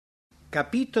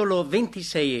Capitolo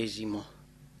 26.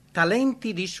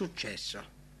 Talenti di successo.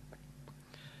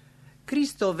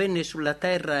 Cristo venne sulla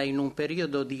terra in un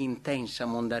periodo di intensa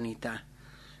mondanità,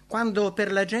 quando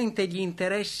per la gente gli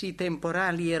interessi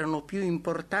temporali erano più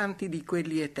importanti di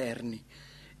quelli eterni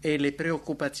e le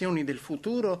preoccupazioni del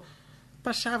futuro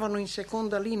passavano in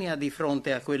seconda linea di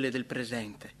fronte a quelle del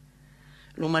presente.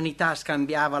 L'umanità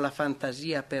scambiava la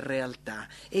fantasia per realtà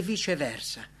e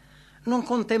viceversa. Non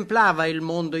contemplava il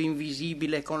mondo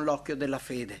invisibile con l'occhio della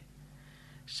fede.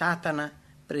 Satana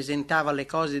presentava le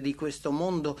cose di questo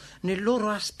mondo nel loro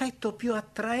aspetto più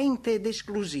attraente ed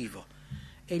esclusivo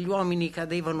e gli uomini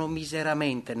cadevano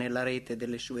miseramente nella rete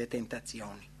delle sue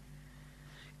tentazioni.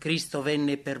 Cristo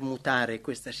venne per mutare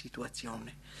questa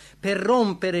situazione, per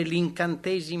rompere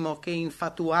l'incantesimo che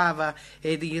infatuava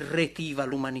ed irretiva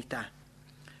l'umanità.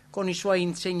 Con i suoi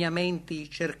insegnamenti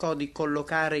cercò di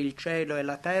collocare il cielo e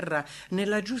la terra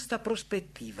nella giusta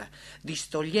prospettiva,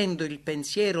 distogliendo il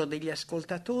pensiero degli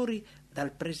ascoltatori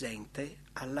dal presente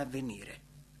all'avvenire.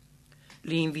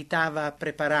 Li invitava a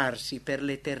prepararsi per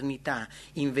l'eternità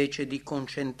invece di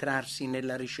concentrarsi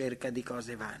nella ricerca di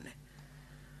cose vane.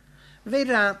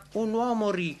 V'era un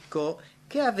uomo ricco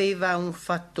che aveva un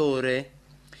fattore,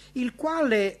 il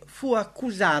quale fu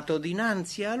accusato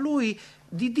dinanzi a lui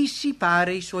di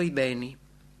dissipare i suoi beni.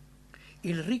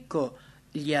 Il ricco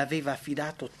gli aveva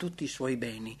affidato tutti i suoi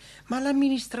beni, ma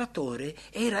l'amministratore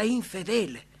era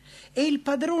infedele e il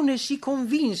padrone si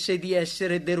convinse di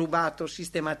essere derubato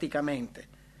sistematicamente.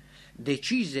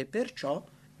 Decise perciò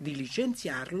di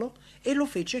licenziarlo e lo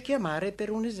fece chiamare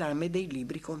per un esame dei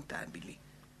libri contabili.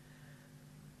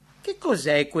 «Che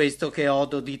cos'è questo che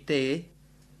odo di te?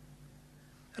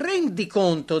 Rendi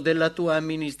conto della tua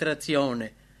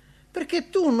amministrazione, perché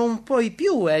tu non puoi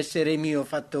più essere mio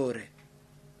fattore».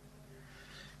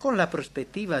 Con la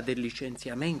prospettiva del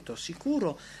licenziamento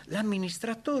sicuro,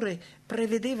 l'amministratore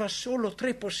prevedeva solo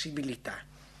 3 possibilità: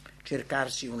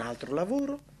 cercarsi un altro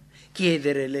lavoro,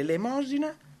 chiedere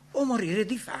l'elemosina o morire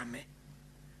di fame.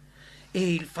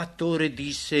 E il fattore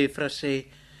disse fra sé: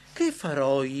 «Che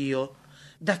farò io,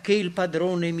 da che il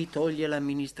padrone mi toglie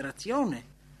l'amministrazione?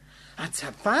 A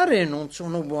zappare non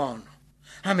sono buono,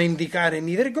 a mendicare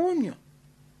mi vergogno.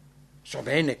 So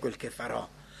bene quel che farò,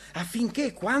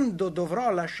 affinché quando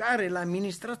dovrò lasciare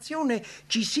l'amministrazione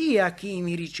ci sia chi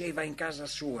mi riceva in casa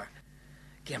sua».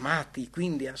 Chiamati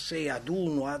quindi a sé ad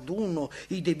uno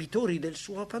i debitori del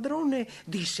suo padrone,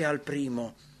 disse al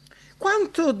primo: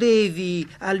 «Quanto devi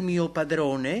al mio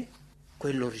padrone?»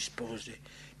 Quello rispose: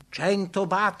 100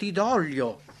 bati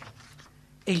d'olio.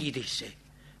 E gli disse: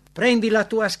 «Prendi la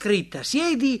tua scritta,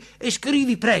 siedi e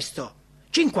scrivi presto,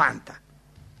 50.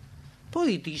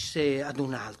 Poi disse ad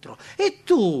un altro: «E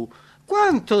tu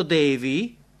quanto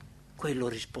devi?» Quello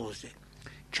rispose: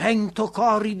 100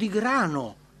 cori di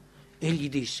grano. E gli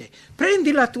disse: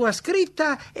 «Prendi la tua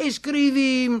scritta e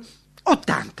scrivi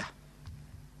 80.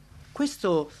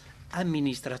 Questo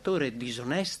amministratore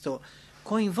disonesto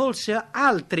coinvolse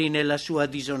altri nella sua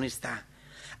disonestà.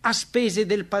 A spese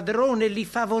del padrone li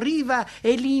favoriva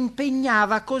e li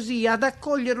impegnava così ad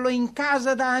accoglierlo in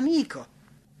casa da amico.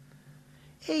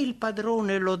 E il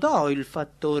padrone lodò il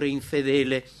fattore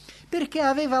infedele perché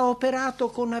aveva operato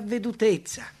con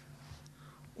avvedutezza.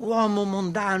 Uomo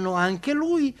mondano anche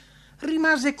lui,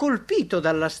 rimase colpito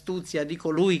dall'astuzia di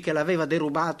colui che l'aveva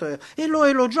derubato e lo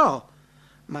elogiò,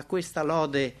 ma questa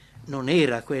lode non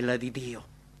era quella di Dio.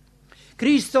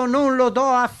 Cristo non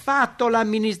lodò affatto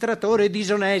l'amministratore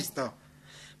disonesto,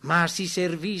 ma si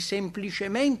servì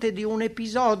semplicemente di un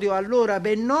episodio allora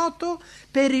ben noto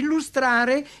per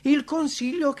illustrare il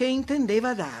consiglio che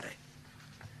intendeva dare.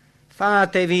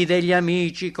 Fatevi degli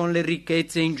amici con le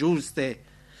ricchezze ingiuste,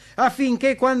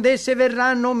 affinché quando esse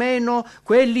verranno meno,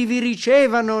 quelli vi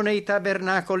ricevano nei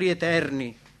tabernacoli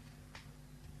eterni.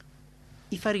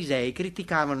 I farisei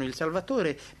criticavano il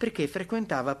Salvatore perché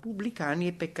frequentava pubblicani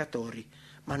e peccatori,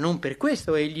 ma non per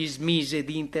questo egli smise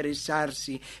di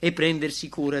interessarsi e prendersi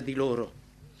cura di loro.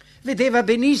 Vedeva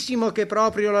benissimo che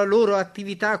proprio la loro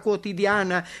attività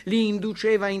quotidiana li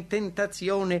induceva in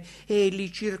tentazione e li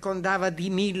circondava di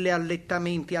 1000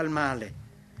 allettamenti al male.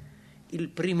 Il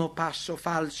primo passo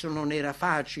falso non era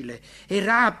facile e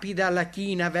rapida la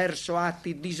china verso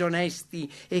atti disonesti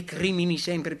e crimini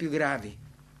sempre più gravi.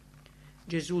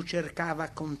 Gesù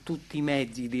cercava con tutti i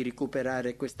mezzi di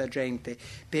recuperare questa gente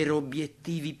per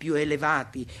obiettivi più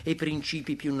elevati e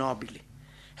principi più nobili.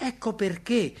 Ecco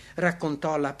perché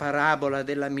raccontò la parabola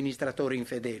dell'amministratore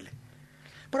infedele.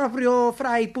 Proprio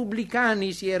fra i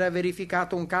pubblicani si era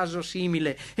verificato un caso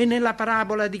simile e nella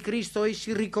parabola di Cristo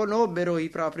essi riconobbero i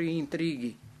propri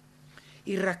intrighi.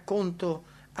 Il racconto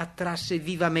attrasse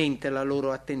vivamente la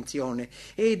loro attenzione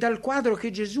e dal quadro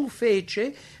che Gesù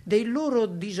fece dei loro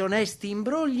disonesti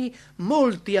imbrogli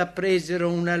molti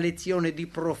appresero una lezione di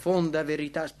profonda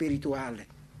verità spirituale.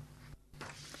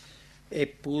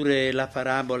 Eppure la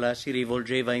parabola si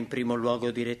rivolgeva in primo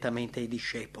luogo direttamente ai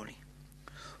discepoli.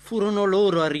 Furono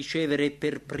loro a ricevere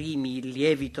per primi il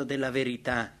lievito della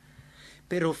verità,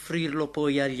 per offrirlo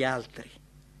poi agli altri.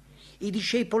 I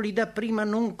discepoli dapprima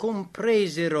non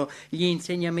compresero gli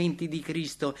insegnamenti di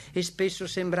Cristo e spesso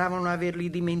sembravano averli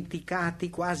dimenticati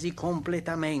quasi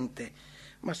completamente,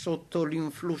 ma sotto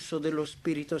l'influsso dello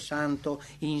Spirito Santo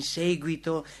in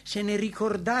seguito se ne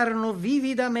ricordarono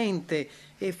vividamente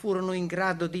e furono in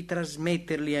grado di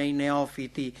trasmetterli ai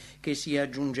neofiti che si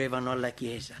aggiungevano alla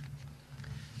Chiesa.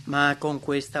 Ma con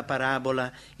questa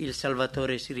parabola il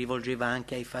Salvatore si rivolgeva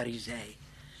anche ai farisei.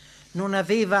 Non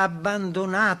aveva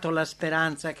abbandonato la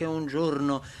speranza che un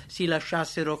giorno si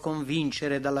lasciassero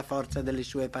convincere dalla forza delle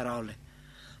sue parole.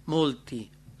 Molti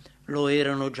lo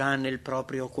erano già nel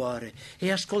proprio cuore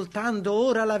e ascoltando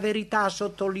ora la verità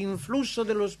sotto l'influsso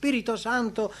dello Spirito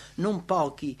Santo, non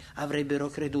pochi avrebbero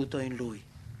creduto in lui.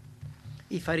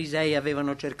 I farisei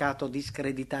avevano cercato di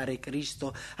screditare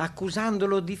Cristo,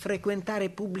 accusandolo di frequentare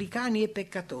pubblicani e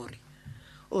peccatori.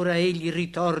 Ora egli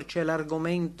ritorce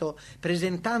l'argomento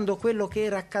presentando quello che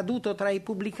era accaduto tra i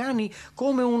pubblicani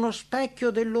come uno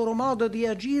specchio del loro modo di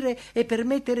agire e per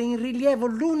mettere in rilievo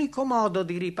l'unico modo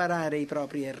di riparare i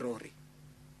propri errori.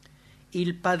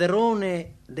 Il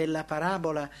padrone della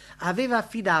parabola aveva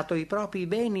affidato i propri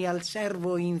beni al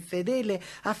servo infedele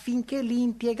affinché li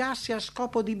impiegasse a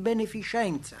scopo di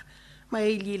beneficenza, ma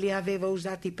egli li aveva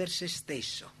usati per se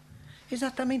stesso,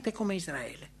 esattamente come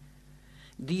Israele.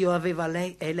 Dio aveva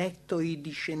eletto i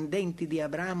discendenti di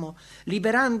Abramo,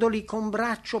 liberandoli con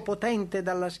braccio potente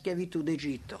dalla schiavitù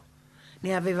d'Egitto.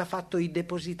 Ne aveva fatto i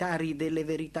depositari delle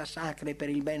verità sacre per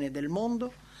il bene del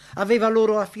mondo, aveva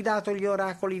loro affidato gli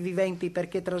oracoli viventi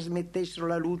perché trasmettessero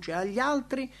la luce agli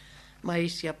altri, ma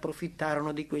essi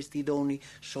approfittarono di questi doni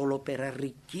solo per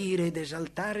arricchire ed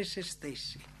esaltare se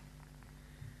stessi.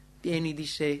 Pieni di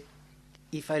sé,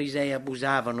 i farisei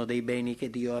abusavano dei beni che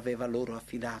Dio aveva loro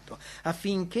affidato,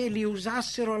 affinché li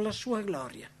usassero alla sua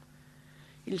gloria.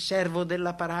 Il servo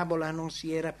della parabola non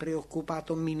si era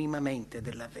preoccupato minimamente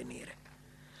dell'avvenire.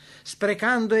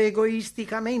 Sprecando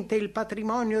egoisticamente il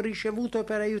patrimonio ricevuto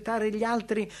per aiutare gli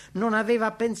altri, non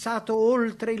aveva pensato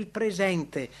oltre il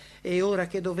presente e ora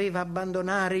che doveva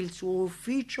abbandonare il suo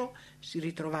ufficio si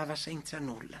ritrovava senza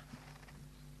nulla.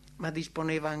 Ma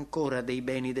disponeva ancora dei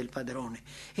beni del padrone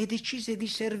e decise di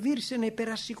servirsene per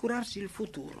assicurarsi il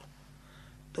futuro.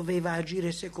 Doveva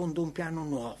agire secondo un piano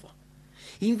nuovo.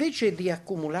 Invece di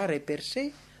accumulare per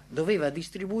sé, doveva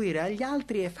distribuire agli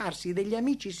altri e farsi degli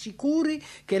amici sicuri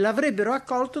che l'avrebbero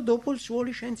accolto dopo il suo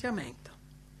licenziamento.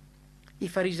 I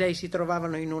farisei si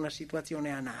trovavano in una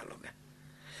situazione analoga.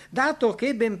 Dato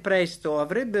che ben presto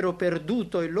avrebbero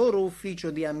perduto il loro ufficio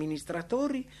di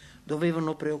amministratori,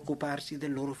 dovevano preoccuparsi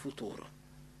del loro futuro.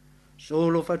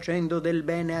 Solo facendo del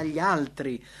bene agli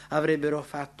altri avrebbero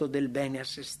fatto del bene a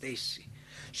se stessi.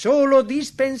 Solo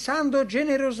dispensando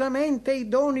generosamente i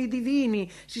doni divini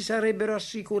si sarebbero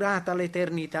assicurata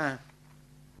l'eternità.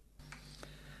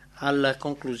 Alla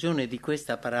conclusione di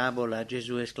questa parabola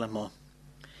Gesù esclamò: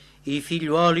 i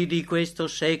figliuoli di questo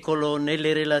secolo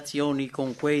nelle relazioni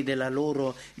con quei della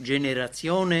loro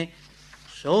generazione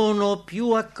sono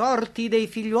più accorti dei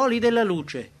figliuoli della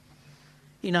luce.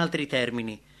 In altri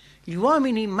termini, gli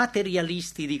uomini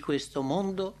materialisti di questo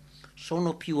mondo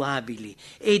sono più abili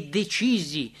e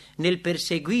decisi nel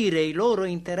perseguire i loro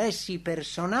interessi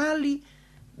personali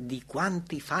di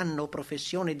quanti fanno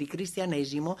professione di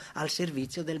cristianesimo al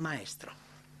servizio del Maestro.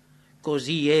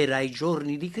 Così era ai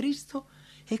giorni di Cristo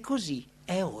e così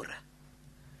è ora.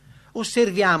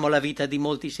 Osserviamo la vita di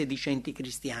molti sedicenti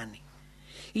cristiani.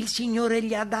 Il Signore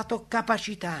gli ha dato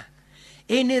capacità,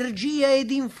 energia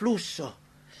ed influsso.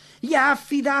 Gli ha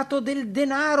affidato del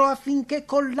denaro affinché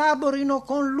collaborino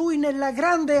con lui nella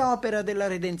grande opera della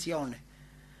redenzione.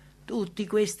 Tutti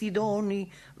questi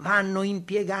doni vanno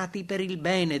impiegati per il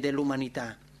bene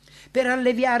dell'umanità, per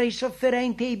alleviare i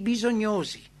sofferenti e i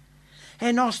bisognosi.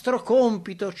 È nostro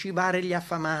compito cibare gli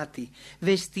affamati,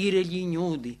 vestire gli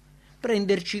ignudi,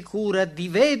 prenderci cura di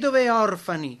vedove e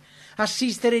orfani,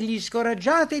 assistere gli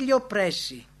scoraggiati e gli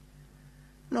oppressi.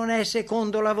 Non è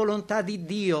secondo la volontà di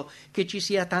Dio che ci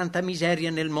sia tanta miseria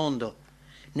nel mondo,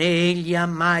 né egli ha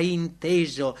mai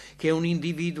inteso che un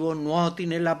individuo nuoti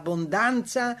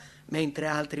nell'abbondanza mentre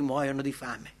altri muoiono di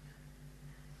fame.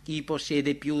 Chi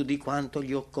possiede più di quanto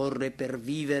gli occorre per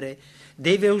vivere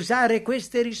deve usare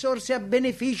queste risorse a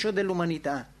beneficio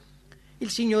dell'umanità. Il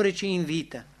Signore ci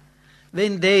invita: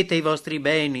 vendete i vostri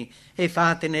beni e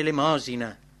fatene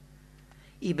elemosina.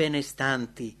 I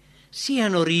benestanti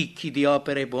siano ricchi di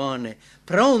opere buone,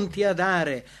 pronti a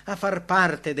dare, a far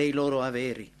parte dei loro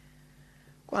averi.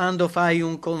 Quando fai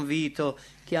un convito,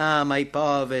 chiama i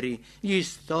poveri, gli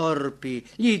storpi,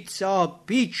 gli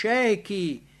zoppi, i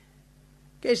ciechi,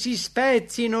 che si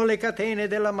spezzino le catene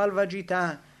della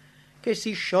malvagità, che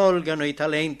si sciolgano i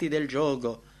talenti del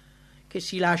giogo, che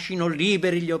si lascino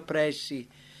liberi gli oppressi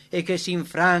e che si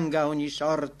infranga ogni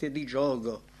sorte di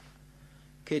giogo,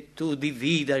 che tu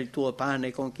divida il tuo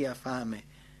pane con chi ha fame,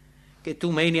 che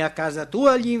tu meni a casa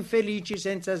tua gli infelici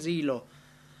senza asilo,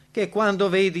 che quando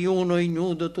vedi uno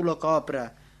ignudo tu lo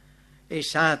copra e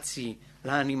sazi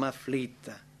l'anima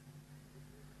afflitta.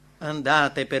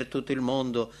 Andate per tutto il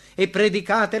mondo e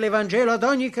predicate l'Evangelo ad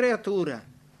ogni creatura.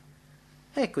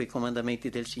 Ecco i comandamenti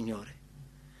del Signore.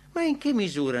 Ma in che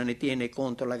misura ne tiene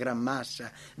conto la gran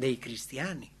massa dei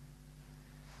cristiani?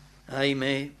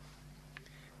 Ahimè,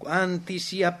 quanti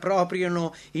si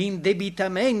appropriano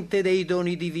indebitamente dei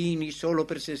doni divini solo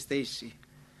per se stessi.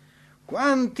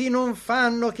 Quanti non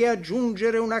fanno che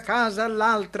aggiungere una casa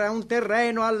all'altra, un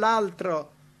terreno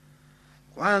all'altro.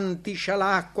 Quanti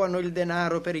scialacquano il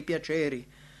denaro per i piaceri,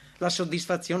 la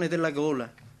soddisfazione della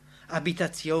gola,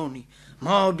 abitazioni,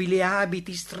 mobili e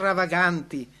abiti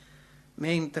stravaganti,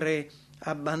 mentre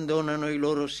abbandonano i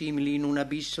loro simili in un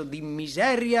abisso di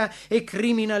miseria e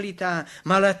criminalità,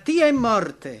 malattia e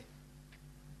morte.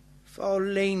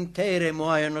 Folle intere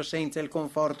muoiono senza il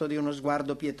conforto di uno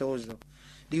sguardo pietoso,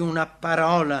 di una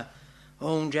parola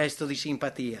o un gesto di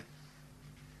simpatia.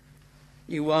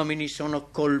 Gli uomini sono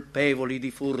colpevoli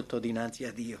di furto dinanzi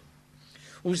a Dio.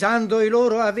 Usando i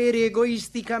loro averi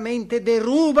egoisticamente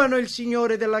derubano il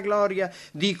Signore della gloria,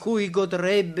 di cui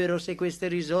godrebbero se queste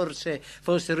risorse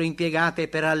fossero impiegate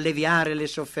per alleviare le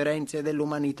sofferenze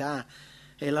dell'umanità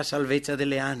e la salvezza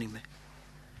delle anime.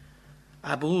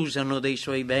 Abusano dei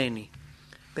suoi beni,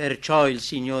 perciò il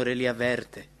Signore li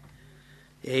avverte.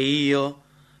 E io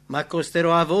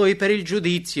m'accosterò a voi per il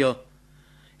giudizio,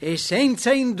 e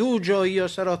senza indugio io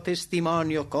sarò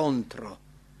testimonio contro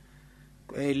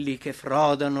quelli che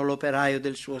frodano l'operaio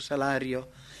del suo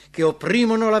salario, che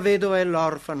opprimono la vedova e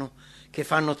l'orfano, che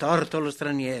fanno torto allo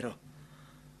straniero.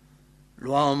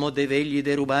 L'uomo deve egli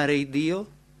derubare il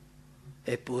Dio?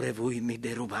 Eppure voi mi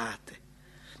derubate.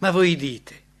 Ma voi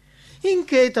dite: in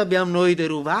che t'abbiamo noi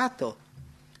derubato?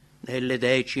 Nelle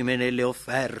decime e nelle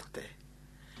offerte.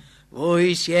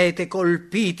 Voi siete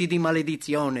colpiti di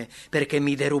maledizione perché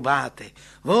mi derubate,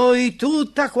 voi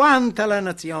tutta quanta la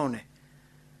nazione.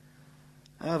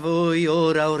 A voi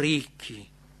ora, o ricchi,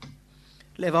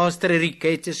 le vostre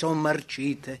ricchezze son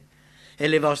marcite e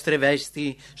le vostre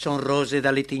vesti son rose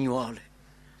dalle tignuole.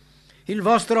 Il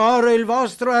vostro oro e il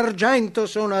vostro argento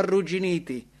sono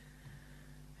arrugginiti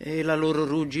e la loro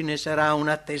ruggine sarà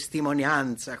una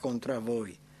testimonianza contro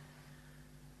voi.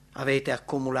 Avete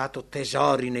accumulato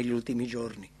tesori negli ultimi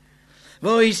giorni.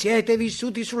 Voi siete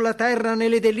vissuti sulla terra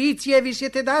nelle delizie e vi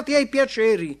siete dati ai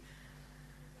piaceri.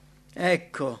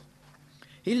 Ecco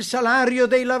il salario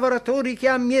dei lavoratori che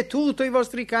ha mietuto i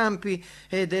vostri campi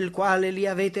e del quale li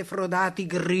avete frodati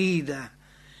grida,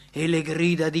 e le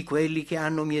grida di quelli che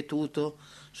hanno mietuto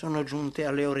sono giunte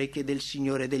alle orecchie del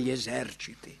Signore degli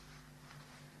eserciti.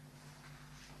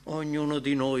 Ognuno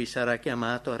di noi sarà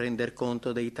chiamato a render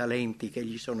conto dei talenti che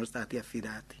gli sono stati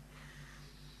affidati.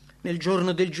 Nel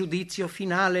giorno del giudizio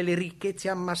finale le ricchezze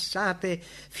ammassate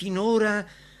finora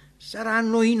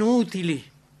saranno inutili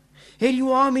e gli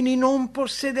uomini non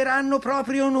possederanno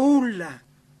proprio nulla.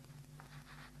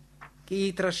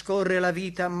 Chi trascorre la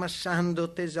vita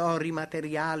ammassando tesori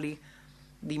materiali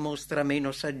dimostra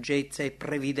meno saggezza e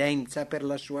previdenza per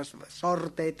la sua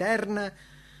sorte eterna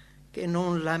che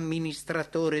non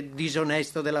l'amministratore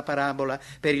disonesto della parabola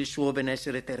per il suo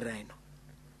benessere terreno.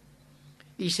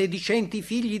 I sedicenti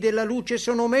figli della luce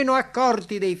sono meno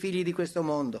accorti dei figli di questo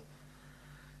mondo.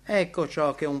 Ecco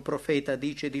ciò che un profeta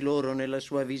dice di loro nella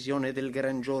sua visione del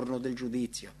gran giorno del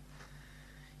giudizio.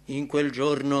 In quel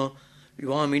giorno gli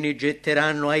uomini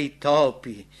getteranno ai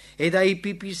topi ed ai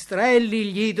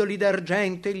pipistrelli gli idoli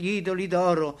d'argento e gli idoli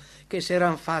d'oro che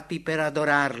s'eran fatti per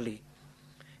adorarli,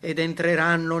 ed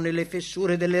entreranno nelle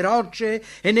fessure delle rocce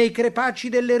e nei crepacci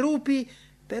delle rupi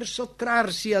per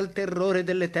sottrarsi al terrore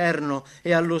dell'Eterno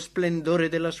e allo splendore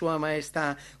della sua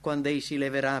maestà, quando ei si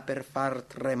leverà per far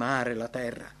tremare la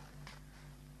terra.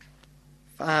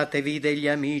 Fatevi degli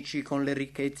amici con le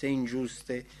ricchezze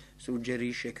ingiuste,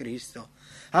 suggerisce Cristo,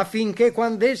 affinché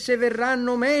quando esse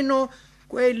verranno meno,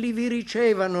 quelli vi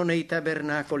ricevano nei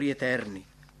tabernacoli eterni.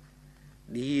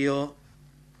 Dio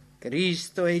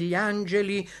Cristo e gli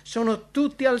angeli sono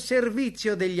tutti al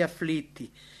servizio degli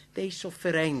afflitti, dei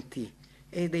sofferenti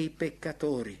e dei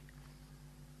peccatori.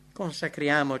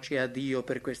 Consacriamoci a Dio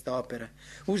per quest'opera,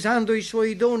 usando i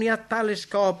suoi doni a tale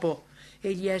scopo,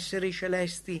 e gli esseri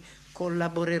celesti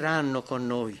collaboreranno con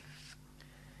noi.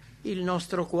 Il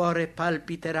nostro cuore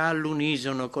palpiterà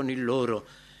all'unisono con il loro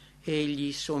e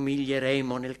gli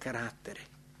somiglieremo nel carattere.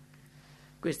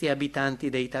 Questi abitanti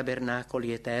dei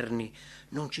tabernacoli eterni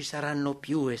non ci saranno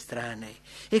più estranei,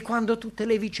 e quando tutte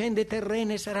le vicende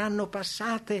terrene saranno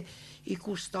passate, i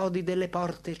custodi delle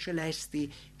porte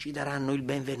celesti ci daranno il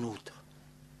benvenuto.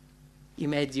 I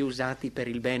mezzi usati per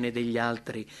il bene degli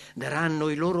altri daranno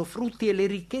i loro frutti, e le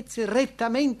ricchezze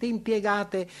rettamente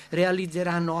impiegate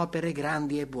realizzeranno opere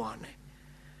grandi e buone.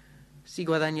 Si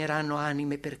guadagneranno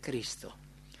anime per Cristo,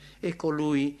 e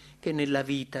colui che nella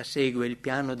vita segue il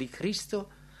piano di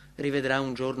Cristo rivedrà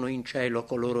un giorno in cielo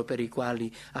coloro per i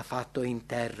quali ha fatto in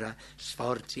terra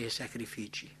sforzi e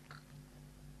sacrifici.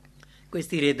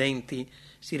 Questi redenti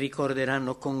si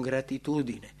ricorderanno con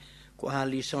gratitudine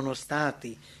quali sono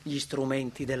stati gli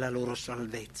strumenti della loro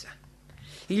salvezza.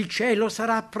 Il cielo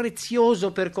sarà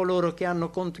prezioso per coloro che hanno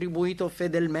contribuito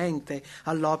fedelmente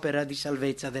all'opera di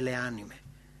salvezza delle anime.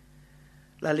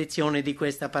 La lezione di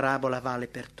questa parabola vale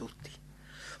per tutti.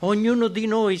 Ognuno di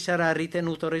noi sarà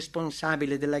ritenuto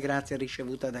responsabile della grazia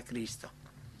ricevuta da Cristo.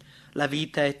 La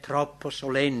vita è troppo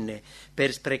solenne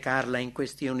per sprecarla in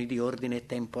questioni di ordine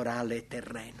temporale e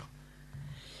terreno.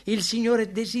 Il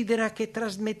Signore desidera che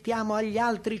trasmettiamo agli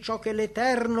altri ciò che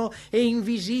l'Eterno e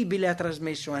invisibile ha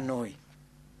trasmesso a noi.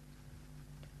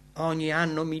 Ogni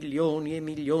anno milioni e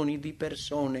milioni di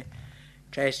persone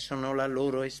cessano la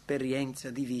loro esperienza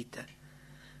di vita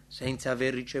senza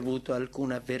aver ricevuto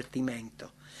alcun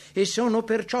avvertimento, e sono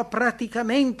perciò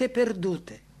praticamente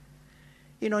perdute.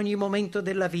 In ogni momento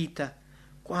della vita,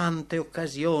 quante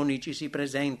occasioni ci si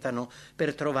presentano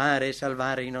per trovare e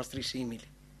salvare i nostri simili.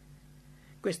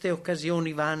 Queste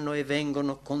occasioni vanno e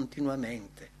vengono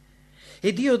continuamente,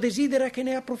 e Dio desidera che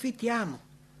ne approfittiamo.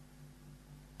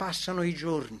 Passano i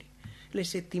giorni, le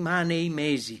settimane e i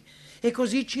mesi, e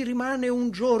così ci rimane un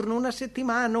giorno, una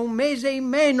settimana, un mese in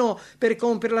meno per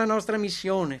compiere la nostra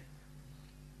missione.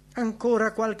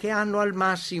 Ancora qualche anno al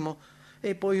massimo,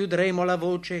 e poi udremo la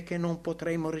voce che non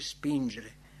potremo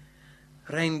respingere.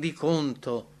 Rendi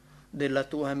conto della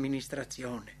tua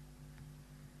amministrazione.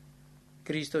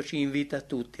 Cristo ci invita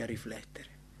tutti a riflettere.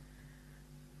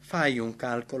 Fai un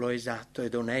calcolo esatto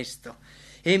ed onesto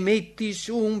e metti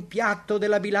su un piatto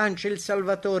della bilancia il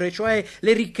Salvatore, cioè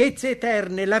le ricchezze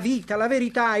eterne, la vita, la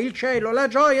verità, il cielo, la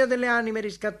gioia delle anime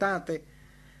riscattate,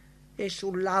 e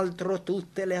sull'altro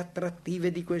tutte le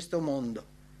attrattive di questo mondo.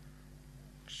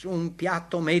 Su un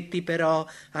piatto metti però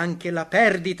anche la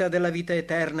perdita della vita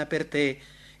eterna per te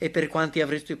e per quanti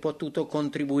avresti potuto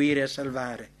contribuire a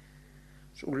salvare.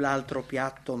 Sull'altro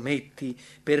piatto metti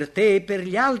per te e per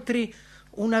gli altri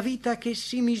una vita che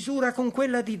si misura con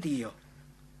quella di Dio.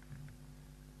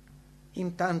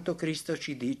 Intanto Cristo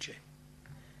ci dice: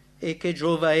 e che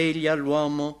giova egli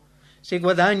all'uomo se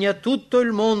guadagna tutto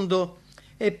il mondo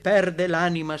e perde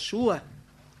l'anima sua?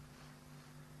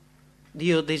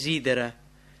 Dio desidera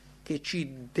che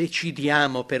ci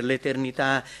decidiamo per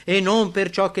l'eternità e non per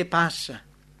ciò che passa.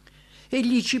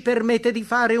 Egli ci permette di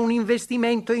fare un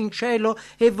investimento in cielo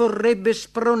e vorrebbe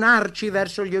spronarci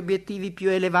verso gli obiettivi più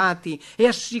elevati e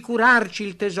assicurarci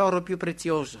il tesoro più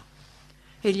prezioso.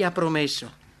 Egli ha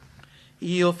promesso: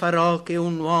 io farò che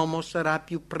un uomo sarà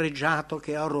più pregiato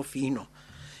che oro fino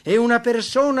e una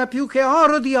persona più che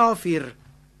oro di Ofir.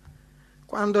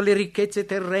 Quando le ricchezze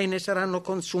terrene saranno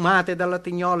consumate dalla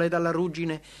tignola e dalla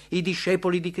ruggine, i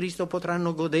discepoli di Cristo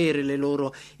potranno godere le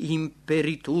loro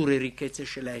imperiture ricchezze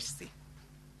celesti.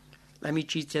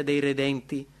 L'amicizia dei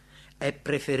redenti è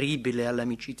preferibile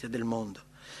all'amicizia del mondo.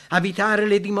 Abitare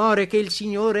le dimore che il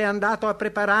Signore è andato a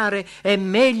preparare è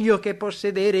meglio che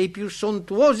possedere i più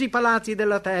sontuosi palazzi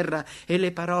della terra, e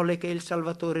le parole che il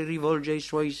Salvatore rivolge ai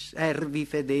suoi servi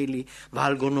fedeli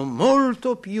valgono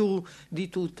molto più di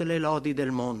tutte le lodi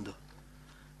del mondo.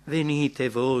 Venite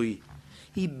voi,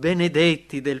 i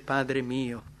benedetti del Padre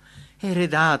mio,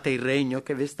 eredate il regno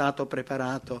che vi è stato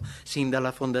preparato sin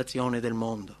dalla fondazione del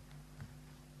mondo.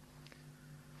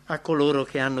 A coloro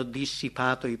che hanno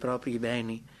dissipato i propri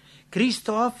beni,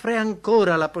 Cristo offre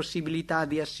ancora la possibilità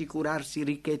di assicurarsi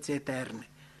ricchezze eterne.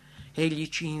 Egli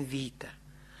ci invita: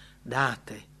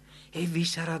 date e vi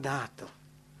sarà dato.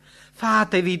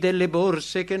 Fatevi delle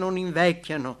borse che non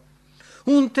invecchiano,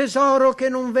 un tesoro che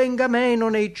non venga meno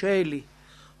nei cieli,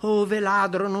 ove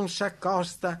ladro non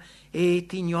s'accosta e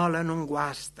tignola non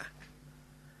guasta.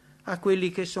 A quelli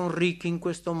che sono ricchi in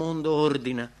questo mondo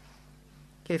ordina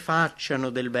che facciano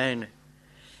del bene,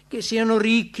 che siano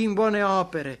ricchi in buone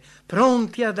opere,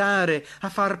 pronti a dare, a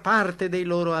far parte dei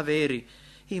loro averi,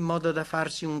 in modo da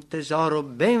farsi un tesoro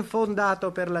ben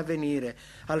fondato per l'avvenire,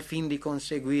 al fin di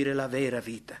conseguire la vera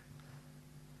vita.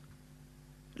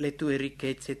 Le tue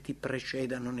ricchezze ti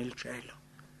precedano nel cielo.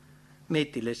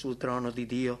 Mettile sul trono di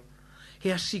Dio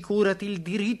e assicurati il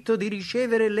diritto di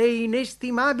ricevere le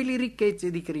inestimabili ricchezze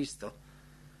di Cristo.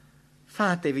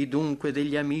 Fatevi dunque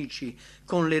degli amici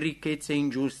con le ricchezze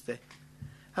ingiuste,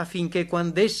 affinché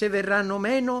quando esse verranno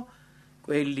meno,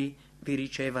 quelli vi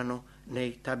ricevano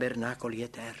nei tabernacoli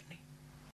eterni.